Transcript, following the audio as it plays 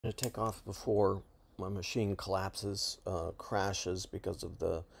To take off before my machine collapses, crashes because of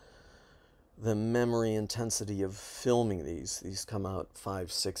the memory intensity of filming these. These come out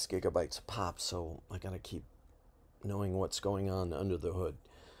 5, 6 gigabytes a pop, so I gotta keep knowing what's going on under the hood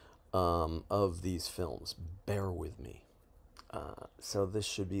of these films. Bear with me. So this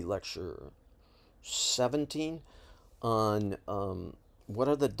should be lecture 17 on what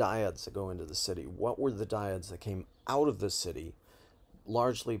are the dyads that go into the city? What were the dyads that came out of the city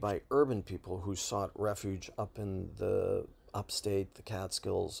largely by urban people who sought refuge up in the upstate, the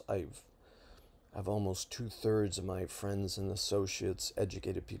Catskills? I've almost 2/3 of my friends and associates,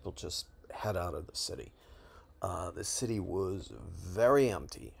 educated people, just head out of the city. The city was very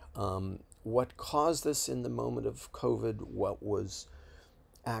empty. What caused this in the moment of COVID? What was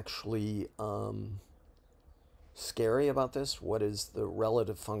actually scary about this? What is the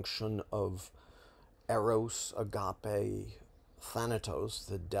relative function of eros, agape, thanatos,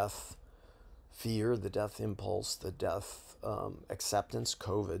 the death fear, the death impulse, the death acceptance?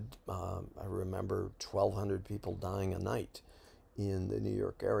 COVID. I remember 1,200 people dying a night in the New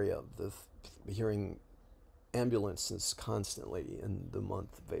York area. Hearing ambulances constantly in the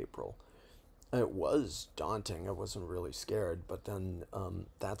month of April. It was daunting. I wasn't really scared, but then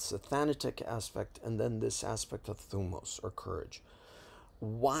that's the thanatic aspect, and then this aspect of thumos, or courage.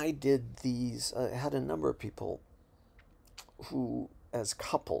 Why did these? I had a number of people who, as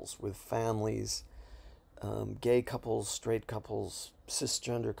couples with families, gay couples, straight couples,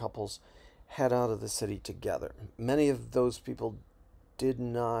 cisgender couples, head out of the city together. Many of those people did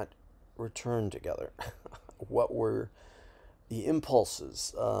not return together. What were the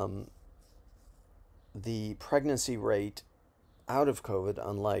impulses? The pregnancy rate out of COVID,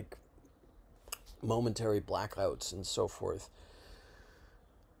 unlike momentary blackouts and so forth,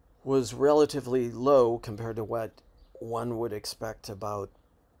 was relatively low compared to what one would expect about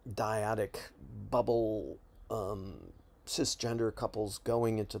dyadic bubble cisgender couples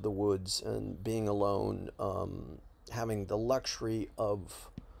going into the woods and being alone, having the luxury of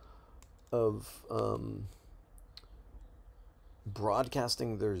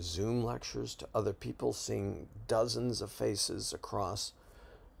broadcasting their Zoom lectures to other people, seeing dozens of faces across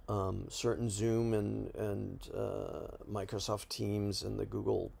certain Zoom and Microsoft Teams and the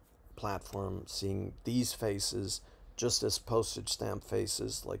Google platform, seeing these faces just as postage stamp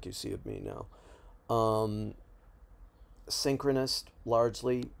faces like you see of me now. Synchronous,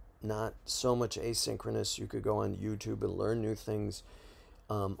 largely, not so much asynchronous. You could go on YouTube and learn new things.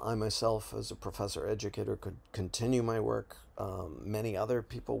 I myself, as a professor educator, could continue my work. Many other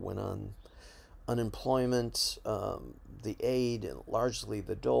people went on unemployment, the aid, and largely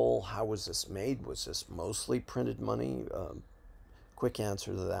the dole. How was this made? Was this mostly printed money? Quick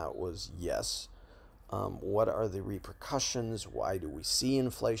answer to that was yes. What are the repercussions? Why do we see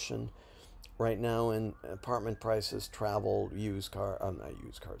inflation right now in apartment prices, travel, not used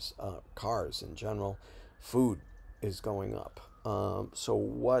cars, cars in general? Food is going up. So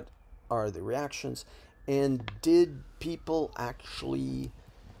what are the reactions? And did people actually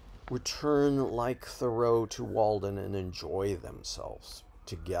return like Thoreau to Walden and enjoy themselves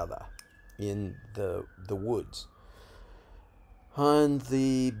together in the woods? On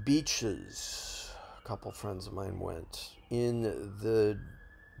the beaches, a couple friends of mine went. In the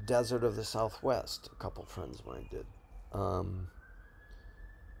desert of the Southwest, a couple friends of mine did.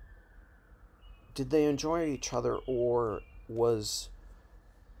 Did they enjoy each other, or was,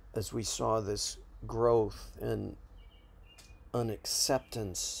 as we saw this growth and an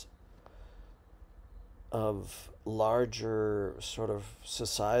acceptance of larger sort of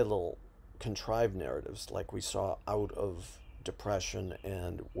societal contrived narratives like we saw out of Depression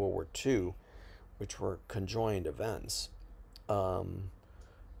and World War II, which were conjoined events. And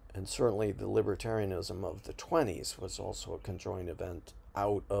certainly the libertarianism of the 20s was also a conjoined event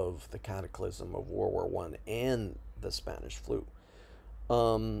out of the cataclysm of World War One and the Spanish flu.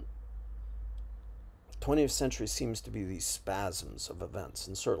 20th century seems to be these spasms of events,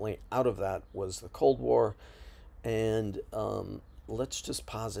 and certainly out of that was the Cold War. And let's just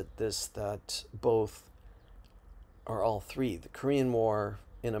posit this, that both, or all three, the Korean War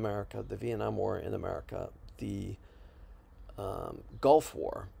in America, the Vietnam War in America, the Gulf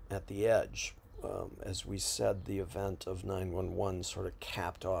War at the edge, as we said, the event of 9/11 sort of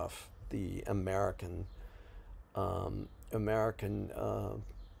capped off the American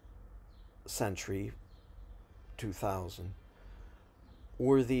century, 2000.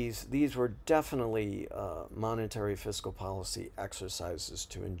 Were these were definitely monetary fiscal policy exercises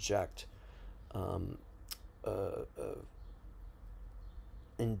to inject uh,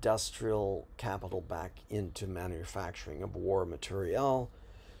 industrial capital back into manufacturing of war material,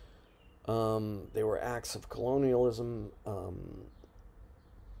 They were acts of colonialism,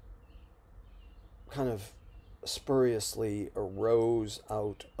 kind of spuriously arose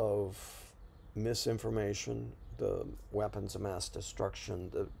out of misinformation, the weapons of mass destruction,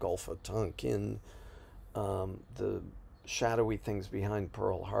 the Gulf of Tonkin, the shadowy things behind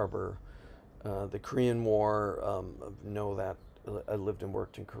Pearl Harbor, the Korean War. Know that I lived and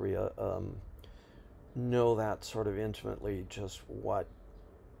worked in Korea. Know that sort of intimately, just what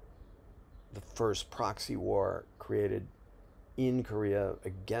the first proxy war created in Korea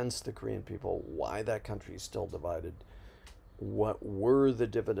against the Korean people, why that country is still divided, what were the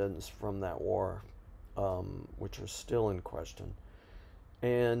dividends from that war, which are still in question.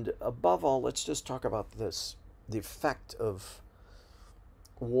 And above all, let's just talk about this, the effect of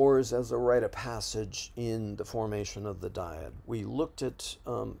wars as a rite of passage in the formation of the dyad. We looked at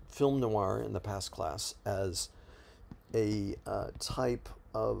film noir in the past class as a type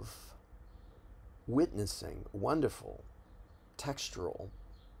of witnessing, wonderful, textural,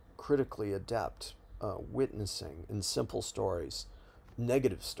 critically adept witnessing in simple stories,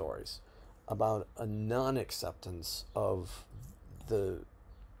 negative stories, about a non-acceptance of the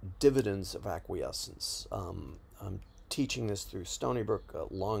dividends of acquiescence. I'm teaching this through Stony Brook,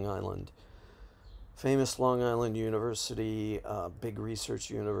 Long Island, famous Long Island University, big research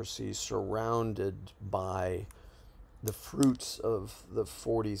university, surrounded by the fruits of the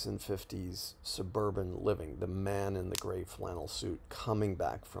 40s and 50s suburban living, the man in the gray flannel suit coming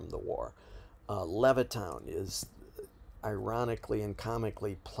back from the war. Levittown is ironically and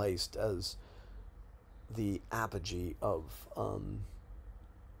comically placed as the apogee of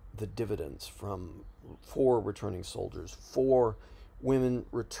the dividends from for returning soldiers, for women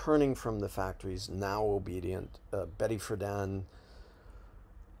returning from the factories, now obedient. Betty Friedan,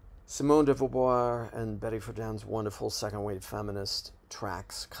 Simone de Beauvoir, and Betty Friedan's wonderful second-wave feminist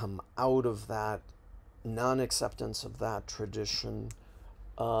tracks come out of that non-acceptance of that tradition.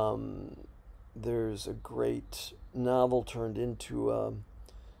 There's a great novel turned into a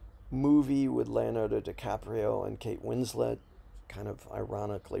movie with Leonardo DiCaprio and Kate Winslet, kind of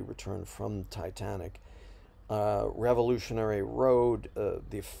ironically returned from Titanic. Revolutionary Road,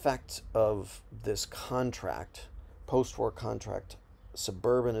 the effect of this contract, post-war contract,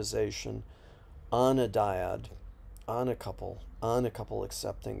 suburbanization on a dyad, on a couple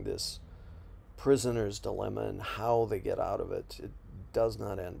accepting this prisoner's dilemma and how they get out of it. It does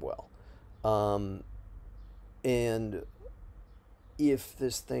not end well. And if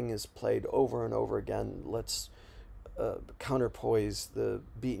this thing is played over and over again, let's counterpoise the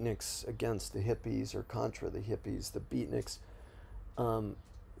beatniks against the hippies, or contra the hippies. The beatniks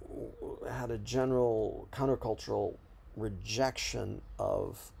had a general countercultural rejection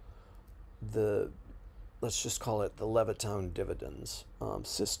of the, let's just call it the Levittown dividends,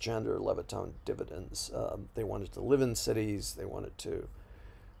 cisgender Levittown dividends. They wanted to live in cities, they wanted to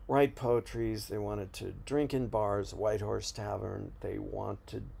write poetries, they wanted to drink in bars, White Horse Tavern, they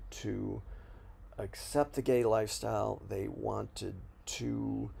wanted to accept the gay lifestyle, they wanted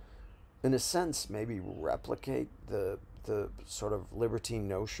to, in a sense, maybe replicate the sort of libertine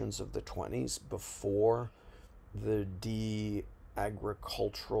notions of the 20s before the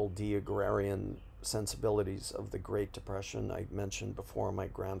de-agricultural, de-agrarian sensibilities of the Great Depression. I mentioned before my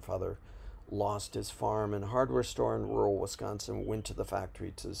grandfather lost his farm and hardware store in rural Wisconsin, went to the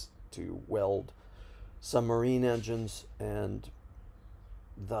factory to weld submarine engines, and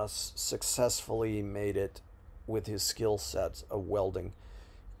thus successfully made it with his skill sets of welding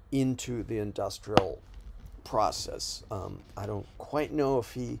into the industrial process. I don't quite know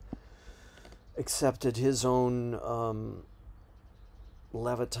if he accepted his own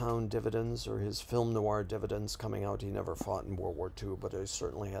Levittown dividends or his film noir dividends coming out. He never fought in World War II, but I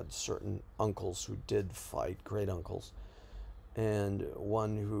certainly had certain uncles who did fight, great uncles, and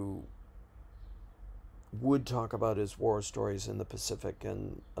one who would talk about his war stories in the Pacific,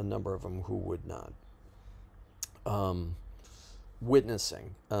 and a number of them who would not.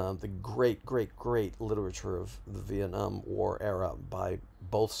 Witnessing the great literature of the Vietnam War era by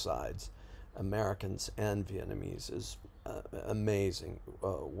both sides, Americans and Vietnamese, is amazing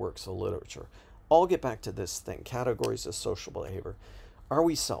works of literature. I'll get back to this thing, categories of social behavior. Are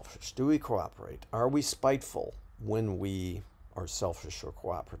we selfish? Do we cooperate? Are we spiteful when we are selfish or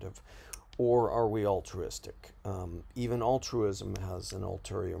cooperative? Or are we altruistic? Even altruism has an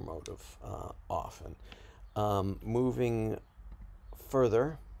ulterior motive often. Moving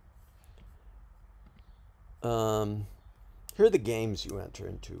further, here are the games you enter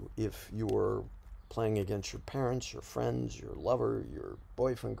into if you're playing against your parents, your friends, your lover, your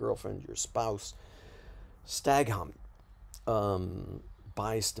boyfriend, girlfriend, your spouse. Stag hunt,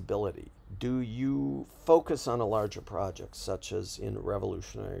 buy stability? Do you focus on a larger project, such as in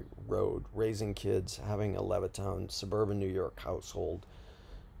Revolutionary Road, raising kids, having a Levittown, suburban New York household,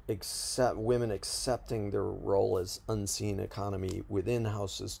 accept women accepting their role as unseen economy within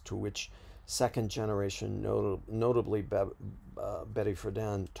houses to which second generation, notably Betty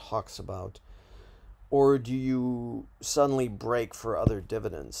Friedan, talks about? Or do you suddenly break for other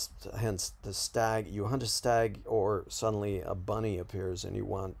dividends? Hence, the stag, you hunt a stag, or suddenly a bunny appears and you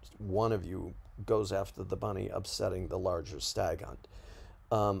want one of you goes after the bunny, upsetting the larger stag hunt.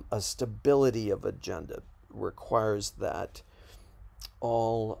 A stability of agenda requires that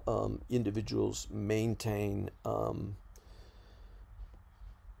all individuals maintain a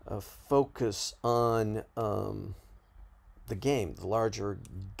focus on the game, the larger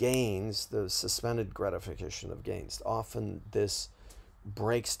gains, the suspended gratification of gains. Often this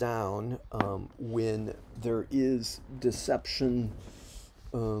breaks down when there is deception.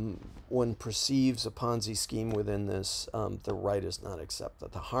 One perceives a Ponzi scheme within this. The right is not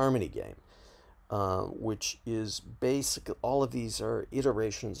accepted. The harmony game, which is basically, all of these are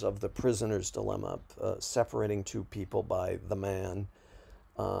iterations of the prisoner's dilemma, separating two people by the man.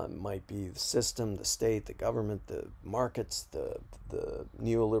 Might be the system, the state, the government, the markets, the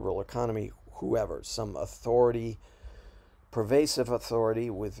neoliberal economy, whoever. Some authority, pervasive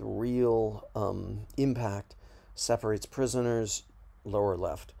authority with real impact, separates prisoners, lower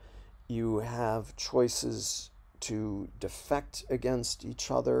left. You have choices to defect against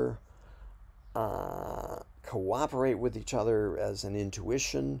each other, cooperate with each other as an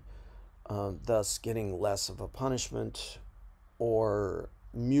intuition, thus getting less of a punishment, or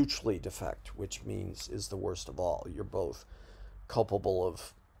mutually defect, which means is the worst of all. You're both culpable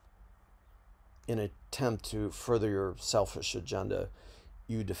of, in an attempt to further your selfish agenda,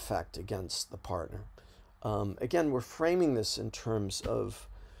 you defect against the partner. Again, we're framing this in terms of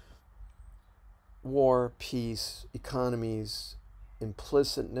war, peace, economies,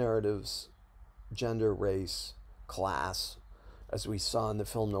 implicit narratives, gender, race, class. As we saw in the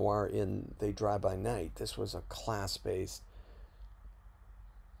film noir in They Drive By Night, this was a class-based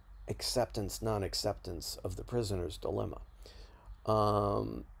acceptance, non-acceptance of the prisoner's dilemma.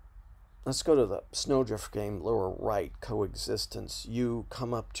 Let's go to the snowdrift game, lower right, coexistence. You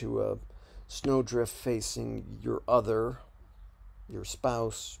come up to a snowdrift facing your other, your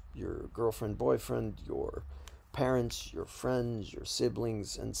spouse, your girlfriend, boyfriend, your parents, your friends, your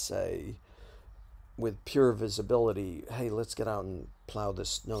siblings, and say, with pure visibility, hey, let's get out and plow this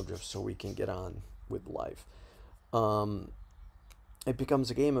snowdrift so we can get on with life. It becomes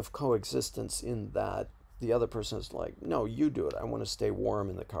a game of coexistence in that the other person is like, no, you do it. I want to stay warm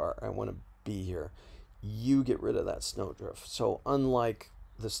in the car. I want to be here. You get rid of that snowdrift. So unlike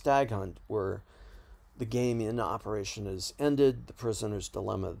the stag hunt, where the game in operation is ended, the prisoner's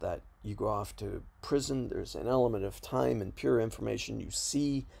dilemma, that you go off to prison, there's an element of time and pure information. You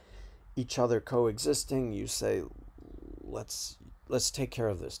see each other coexisting. You say, let's take care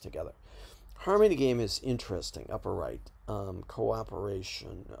of this together. Harmony game is interesting, upper right.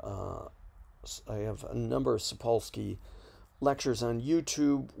 Cooperation. I have a number of Sapolsky lectures on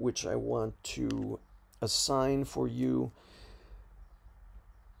YouTube, which I want to assign for you,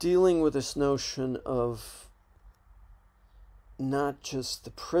 dealing with this notion of not just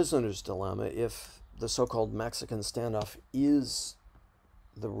the prisoner's dilemma, if the so-called Mexican standoff is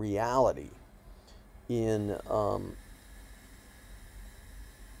the reality in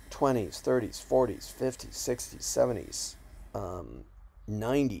 20s, 30s, 40s, 50s, 60s, 70s,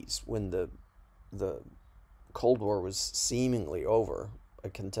 90s, when the Cold War was seemingly over. I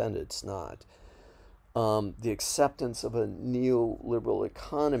contend it's not. The acceptance of a neoliberal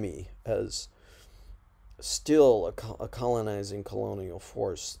economy as still a colonizing colonial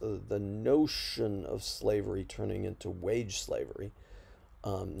force, the notion of slavery turning into wage slavery,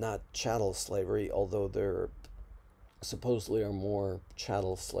 not chattel slavery, although there supposedly are more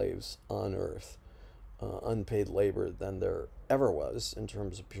chattel slaves on Earth, unpaid labor, than there ever was in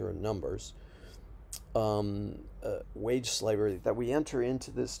terms of pure numbers. Wage slavery, that we enter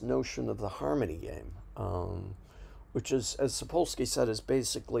into this notion of the harmony game, which is, as Sapolsky said, is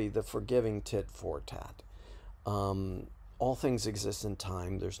basically the forgiving tit for tat. All things exist in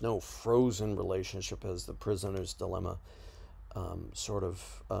time. There's no frozen relationship, as the prisoner's dilemma sort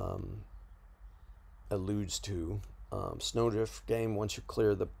of alludes to. Snowdrift game, once you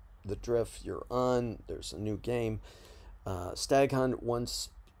clear the drift, you're on. There's a new game. Stag hunt, once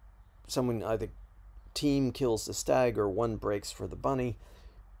someone, either team kills the stag or one breaks for the bunny,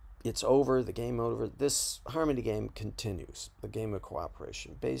 it's over, the game over. This harmony game continues, the game of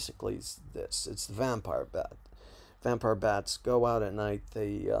cooperation. Basically, it's this. It's the vampire bet. vampire bats go out at night.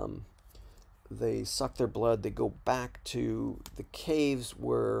 They suck their blood. They go back to the caves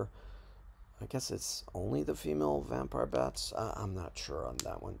where I guess it's only the female vampire bats. I'm not sure on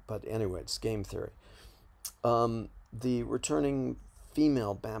that one, but anyway, it's game theory. The returning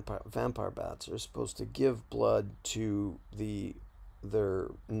female vampire bats are supposed to give blood to their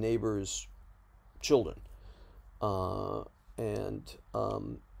neighbors' children, and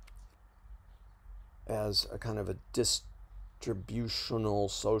as a kind of a distributional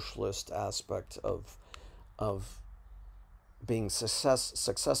socialist aspect of being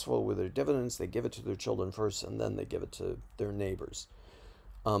successful with their dividends, they give it to their children first, and then they give it to their neighbors.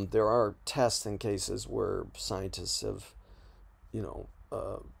 There are tests and cases where scientists have, you know,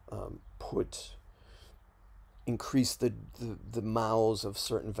 increased the mouths of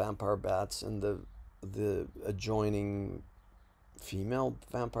certain vampire bats and the adjoining female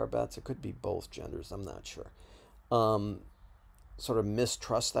vampire bats. It could be both genders. I'm not sure. Sort of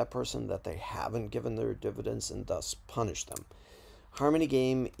mistrust that person that they haven't given their dividends and thus punish them. Harmony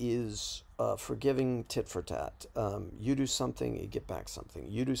game is forgiving tit for tat. You do something, you get back something.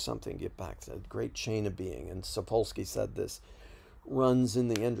 You do something, you get back. A great chain of being. And Sapolsky said this runs in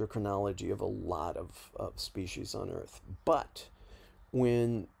the endocrinology of a lot of species on Earth. But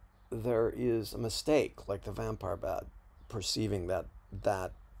when there is a mistake, like the vampire bat, perceiving that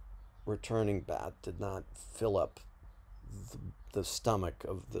returning bat did not fill up the stomach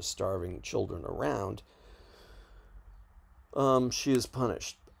of the starving children around, she is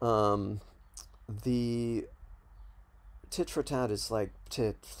punished. The tit for tat is like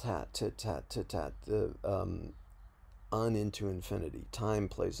tit tat, tit tat, tit tat, on into infinity. Time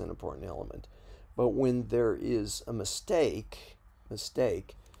plays an important element. But when there is a mistake,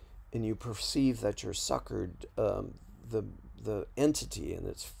 and you perceive that you're suckered, the entity, and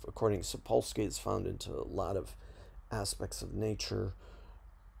it's, according to Sapolsky, it's found into a lot of aspects of nature,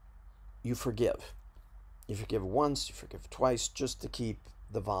 you forgive. You forgive once, you forgive twice, just to keep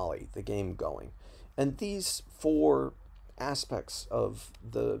the game going. And these four aspects of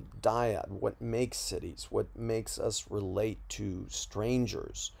the dyad, what makes cities, what makes us relate to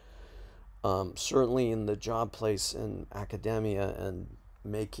strangers, certainly in the job place in academia and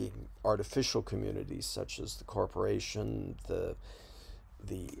making artificial communities such as the corporation, the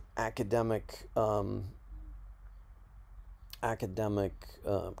academic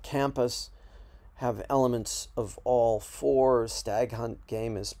campus, have elements of all four. Stag hunt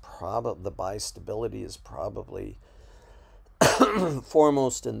game is probably, the bistability is probably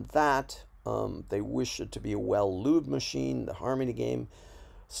foremost in that. They wish it to be a well-lubed machine. The harmony game,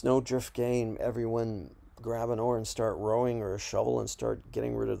 snowdrift game, everyone grab an oar and start rowing, or a shovel and start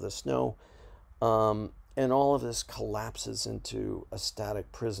getting rid of the snow. And all of this collapses into a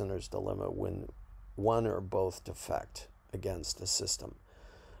static prisoner's dilemma when one or both defect against the system.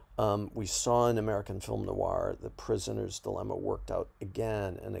 We saw in American film noir the prisoner's dilemma worked out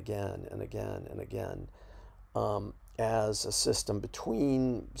again and again and again and again, as a system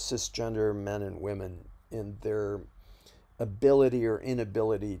between cisgender men and women in their ability or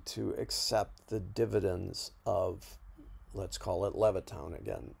inability to accept the dividends of, let's call it Levittown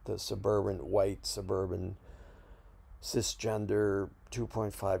again, the white suburban cisgender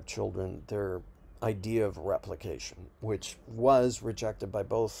 2.5 children, their idea of replication, which was rejected by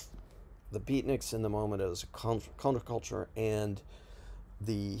both the beatniks in the moment as a counterculture and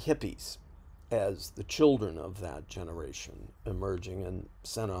the hippies as the children of that generation emerging and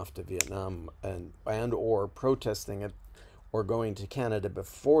sent off to Vietnam and or protesting it or going to Canada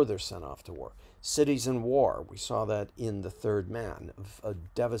before they're sent off to war. Cities in war, we saw that in The Third Man, a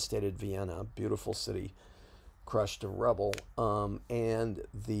devastated Vienna, beautiful city, crushed to rubble, and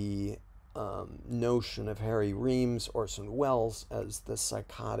the notion of Harry Reams, Orson Welles as the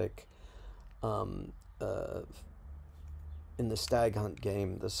psychotic, in the stag hunt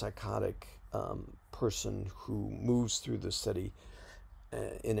game, the psychotic person who moves through the city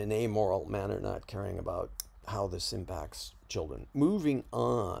in an amoral manner, not caring about how this impacts children. Moving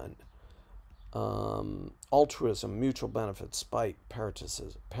on, altruism, mutual benefit, spite,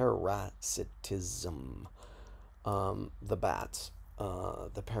 parasitism, the bats,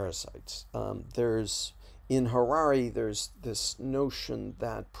 the parasites. In Harari, there's this notion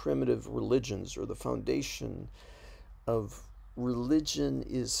that primitive religions, or the foundation of religion,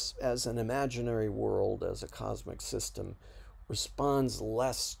 is as an imaginary world, as a cosmic system, responds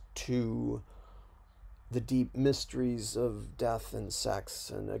less to the deep mysteries of death and sex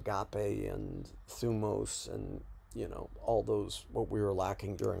and agape and thumos and, all those, what we were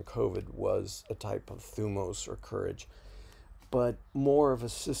lacking during COVID was a type of thumos or courage, but more of a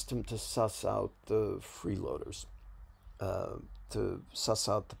system to suss out the freeloaders. to suss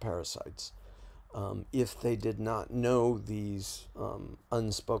out the parasites. If they did not know these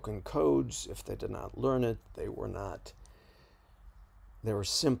unspoken codes, if they did not learn it, they were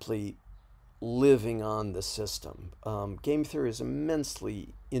simply living on the system. Game theory is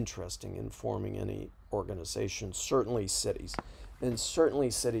immensely interesting in forming any organization, certainly cities. And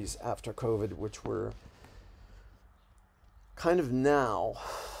certainly cities after COVID, which were kind of now,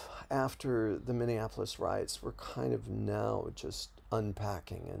 after the Minneapolis riots, we're kind of now just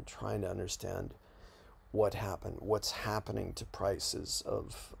unpacking and trying to understand what happened, what's happening to prices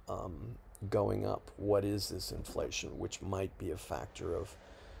of going up, what is this inflation, which might be a factor of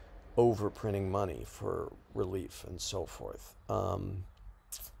overprinting money for relief and so forth.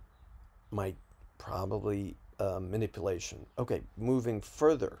 Might probably manipulation. Okay, moving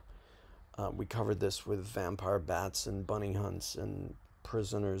further, we covered this with vampire bats and bunny hunts and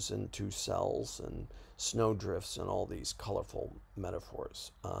prisoners in 2 cells and snowdrifts and all these colorful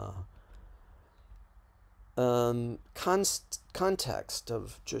metaphors. Context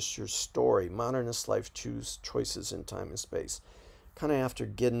of just your story, modernist life choices in time and space. Kind of after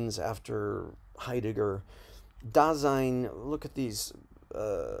Giddens, after Heidegger. Dasein, look at these.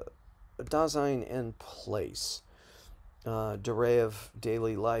 Dasein and place. D'Array of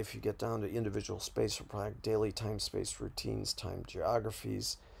daily life, you get down to individual space or product, daily time space routines, time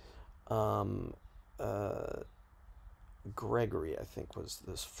geographies. Gregory, I think, was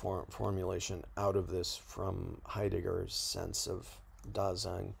this formulation out of this from Heidegger's sense of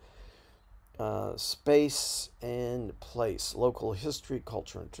Dasein. Space and place, local history,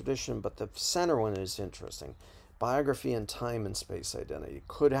 culture, and tradition, but the center one is interesting. Biography and time and space identity.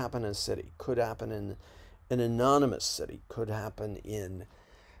 Could happen in a city, could happen in an anonymous city, could happen in...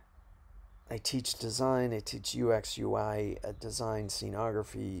 I teach design, I teach UX, UI, design,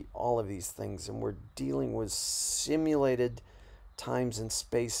 scenography, all of these things, and we're dealing with simulated times and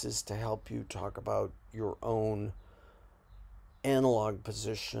spaces to help you talk about your own analog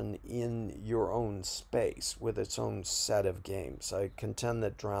position in your own space with its own set of games. I contend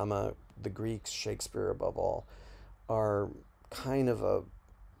that drama, the Greeks, Shakespeare above all, are kind of a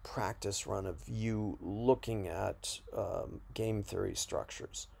practice run of you looking at game theory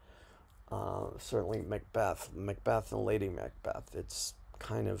structures. Certainly Macbeth and Lady Macbeth, it's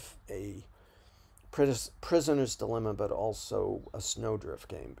kind of a prisoner's dilemma, but also a snowdrift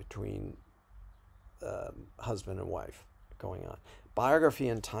game between husband and wife going on. Biography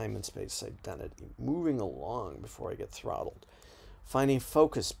and time and space identity. Moving along before I get throttled. Finding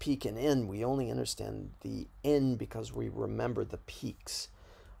focus, peak, and end. We only understand the end because we remember the peaks.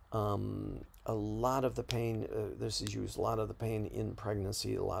 A lot of the pain, this is used, a lot of the pain in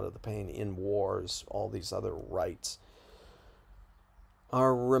pregnancy, a lot of the pain in wars, all these other rights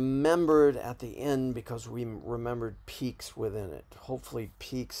are remembered at the end because we remembered peaks within it. Hopefully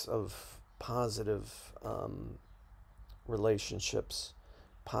peaks of positive relationships,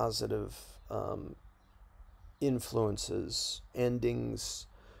 positive influences, endings,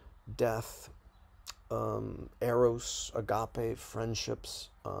 death, eros, agape, friendships,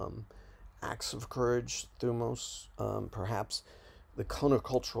 acts of courage, thumos. Perhaps the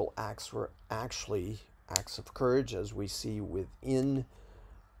countercultural acts were actually acts of courage, as we see within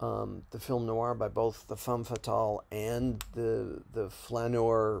the film noir by both the femme fatale and the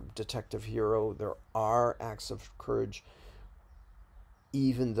flaneur detective hero. There are acts of courage,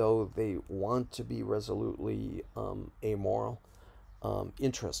 even though they want to be resolutely amoral.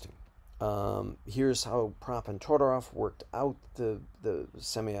 Interesting. Here's how Propp and Todorov worked out the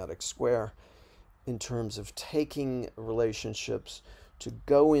semiotic square in terms of taking relationships to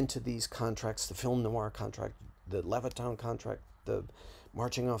go into these contracts, the film noir contract, the Levittown contract, the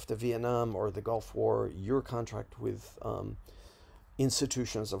marching off to Vietnam or the Gulf War, your contract with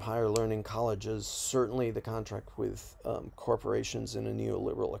institutions of higher learning, colleges, certainly the contract with corporations in a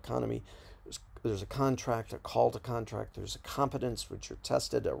neoliberal economy. There's a contract, a call to contract. There's a competence, which you're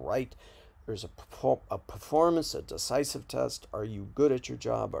tested, a right. There's a performance, a decisive test. Are you good at your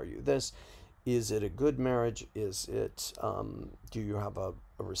job? Are you this? Is it a good marriage? Is it, do you have a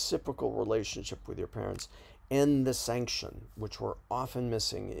reciprocal relationship with your parents? And the sanction, which we're often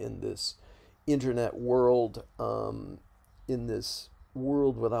missing in this internet world, in this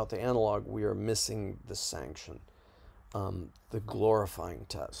world without the analog, we are missing the sanction, the glorifying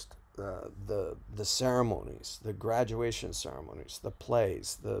test. The ceremonies, the graduation ceremonies, the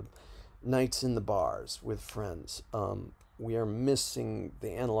plays, the nights in the bars with friends. We are missing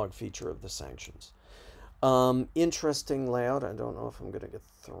the analog feature of the sanctions. Interesting layout. I don't know if I'm going to get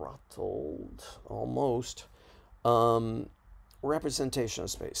throttled. Almost. representation of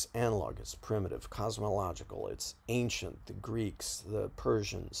space, analog, it's primitive, cosmological, it's ancient, the Greeks, the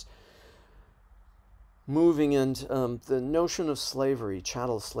Persians. Moving into the notion of slavery,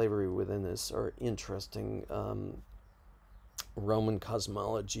 chattel slavery within this are interesting. Roman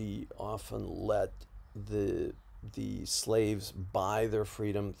cosmology often let the slaves buy their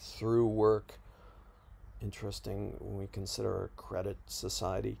freedom through work. Interesting when we consider a credit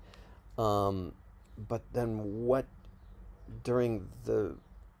society. But then what, during the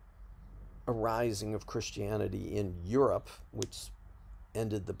arising of Christianity in Europe, which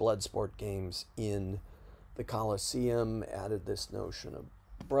ended the blood sport games in the Colosseum, added this notion of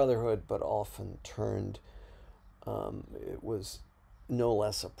brotherhood, but often turned, it was no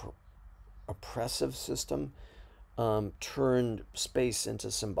less oppressive system, turned space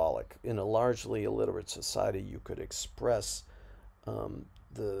into symbolic. In a largely illiterate society, you could express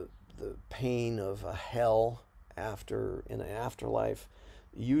the pain of a hell in an afterlife,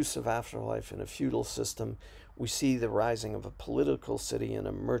 use of afterlife in a feudal system. We see the rising of a political city and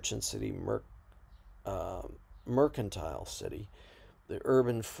a merchant city, mercantile city. The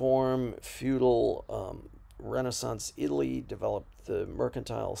urban form, feudal, Renaissance Italy developed the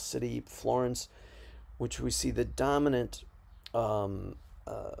mercantile city, Florence, which we see the dominant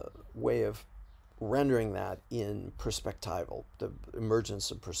way of rendering that in perspectival, the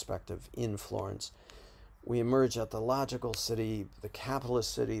emergence of perspective in Florence. We emerge at the logical city, the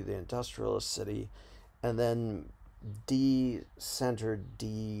capitalist city, the industrialist city, and then de-centered,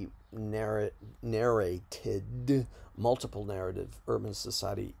 narrated, multiple narrative urban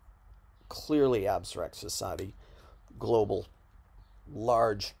society, clearly abstract society, global,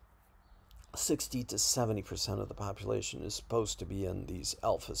 large. 60 to 70% of the population is supposed to be in these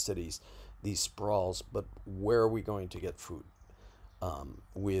alpha cities, these sprawls, but where are we going to get food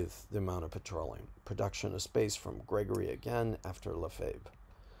with the amount of petroleum? Production of space from Gregory again after Lefebvre.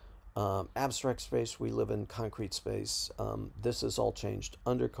 Abstract space, we live in concrete space. This has all changed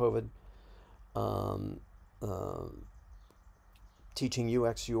under COVID. Teaching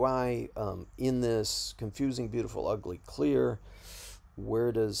UX, UI in this confusing, beautiful, ugly, clear.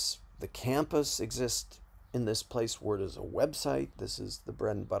 Where does the campus exist in this place? Where does a website? This is the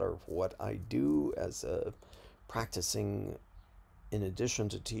bread and butter of what I do as a practicing, in addition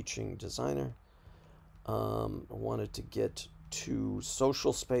to teaching, designer. I wanted to get to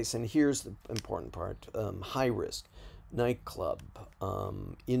social space, and here's the important part. High risk, nightclub,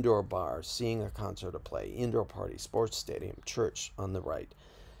 indoor bar, seeing a concert or play, indoor party, sports stadium, church on the right.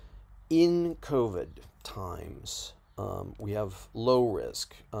 In COVID times, we have low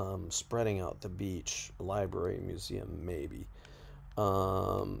risk, spreading out, the beach, library, museum, maybe.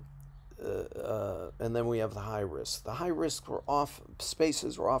 And then we have the high risk. The high risk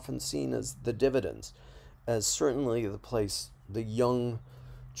spaces were often seen as the dividends, as certainly the place the young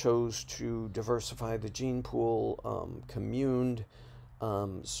chose to diversify the gene pool, communed.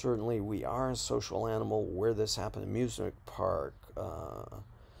 Certainly we are a social animal. Where this happened, amusement park,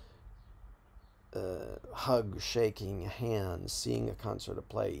 hug, shaking hands, seeing a concert, a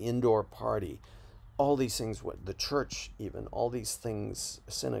play, indoor party, all these things, the church even, all these things,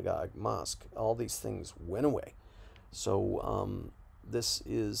 synagogue, mosque, all these things went away. So this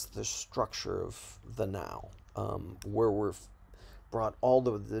is the structure of the now, where we're brought all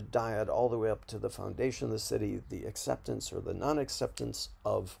the dyad all the way up to the foundation of the city, the acceptance or the non-acceptance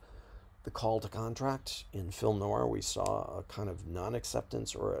of the call to contract. In film noir, we saw a kind of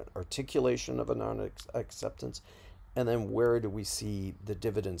non-acceptance or an articulation of a non-acceptance. And then where do we see the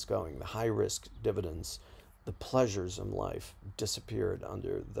dividends going? The high-risk dividends, the pleasures in life disappeared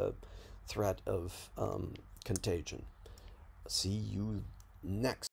under the threat of contagion. See you next.